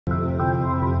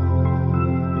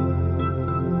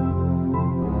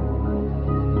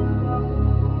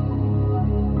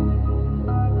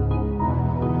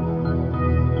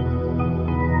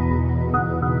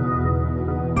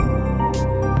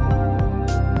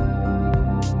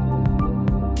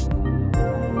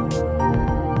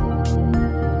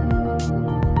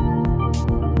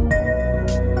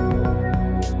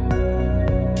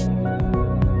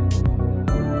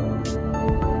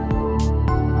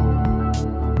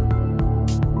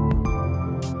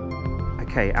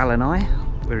Okay, Al and I,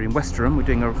 we're in Westerham. We're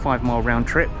doing a 5-mile round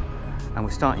trip, and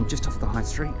we're starting just off the high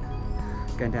street,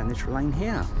 going down this lane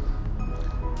here.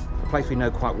 A place we know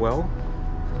quite well,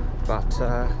 but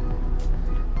a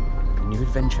new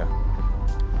adventure.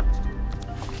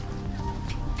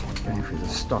 Going through the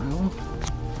stile.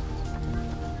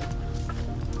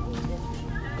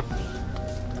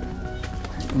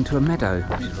 Into a meadow,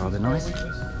 which is rather nice.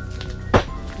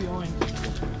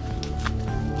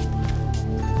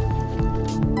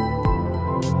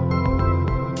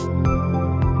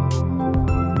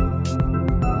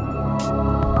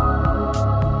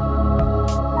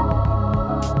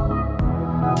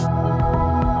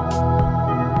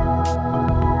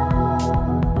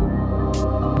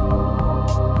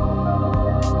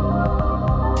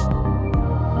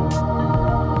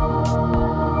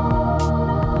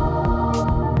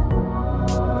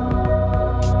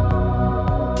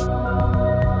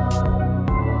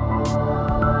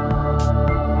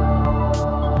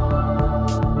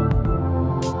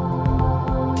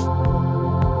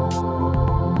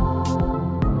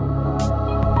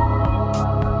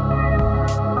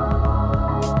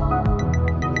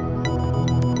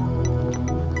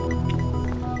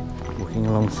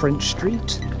 Along French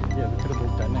Street. Yeah, we could have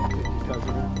walked down there. It goes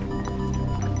around.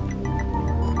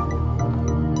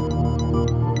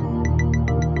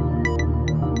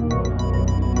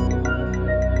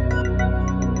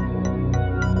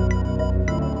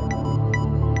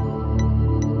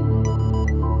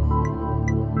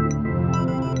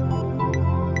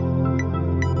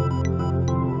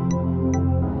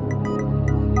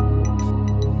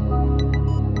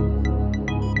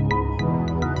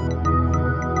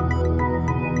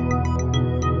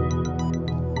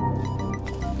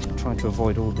 Trying to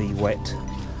avoid all the wet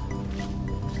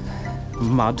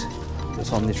mud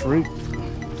that's on this route,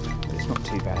 but it's not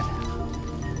too bad.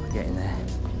 We're getting there.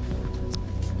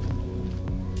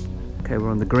 Okay,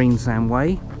 we're on the Greensand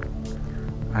Way,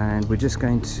 and we're just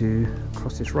going to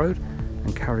cross this road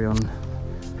and carry on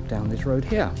down this road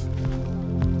here.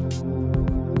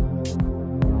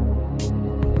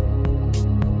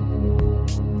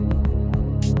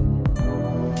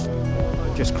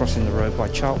 Just crossing the road by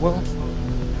Chartwell.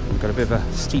 We've got a bit of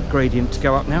a steep gradient to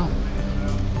go up now.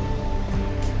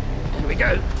 Here we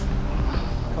go.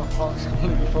 Car park's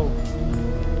completely full.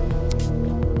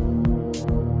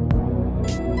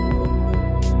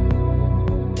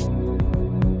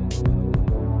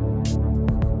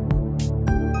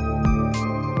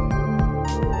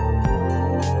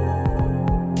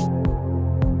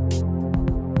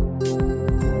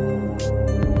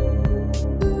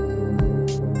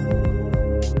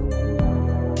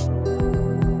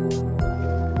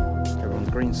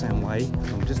 Greensand Way,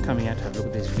 and we're just coming out to have a look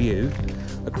at this view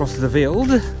across the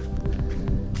Weald.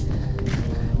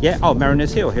 Yeah, oh,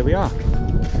 Mariners Hill, here we are.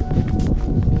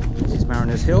 This is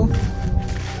Mariners Hill.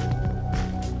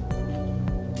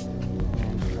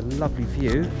 And a lovely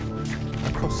view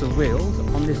across the Weald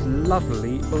on this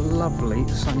lovely, lovely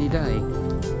sunny day.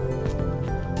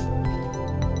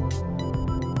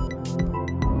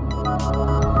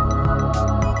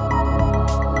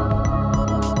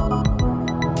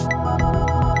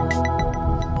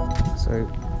 So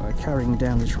we're carrying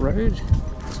down this road,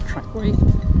 this trackway,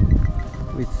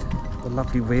 with the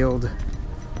lovely Weald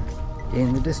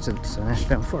in the distance, an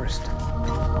Ashdown Forest.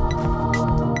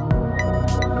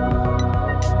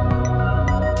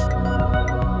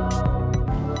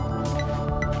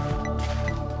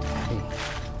 Okay.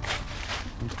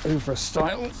 And over a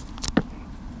stile.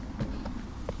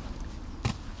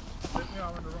 We are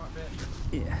on the right bit.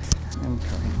 Yeah, and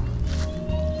carrying on.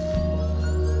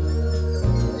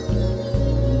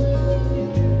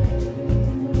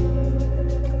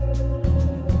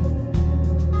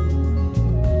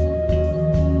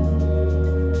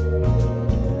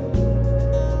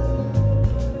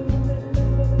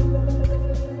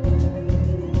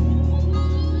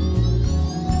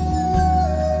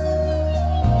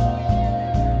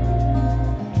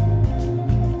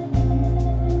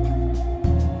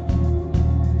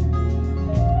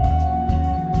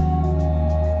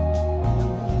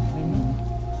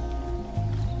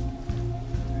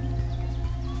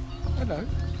 Hello.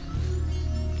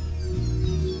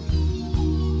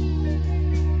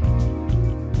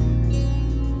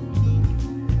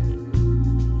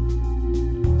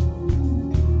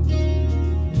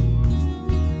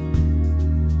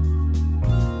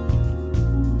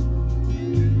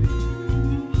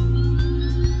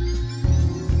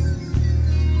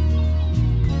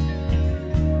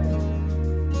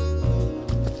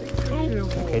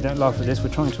 Okay, don't laugh at this, we're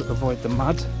trying to avoid the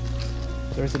mud.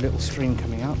 There is a little stream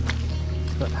coming up,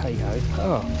 but hey ho.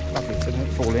 Oh, lovely to not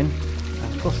fall in.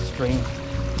 across the stream,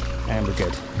 and we're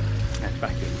good. And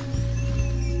back in.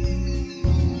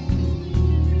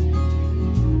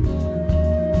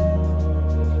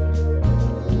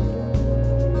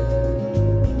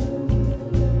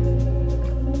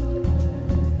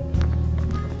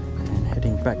 And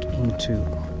heading back into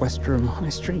Westerham High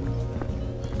Street.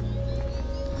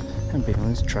 I've been on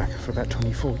this track for about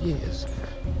 24 years.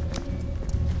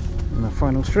 And the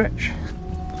final stretch.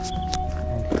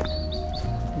 And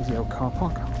here's the old car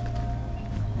park.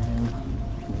 And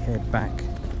we head back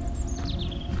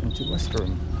into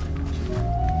Westerham.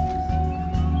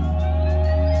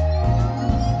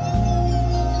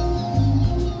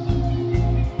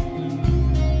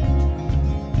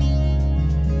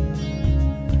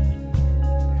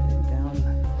 Heading down.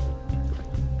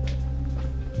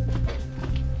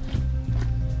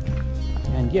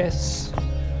 And yes,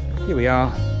 here we are,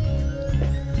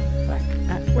 back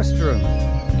at Westerham.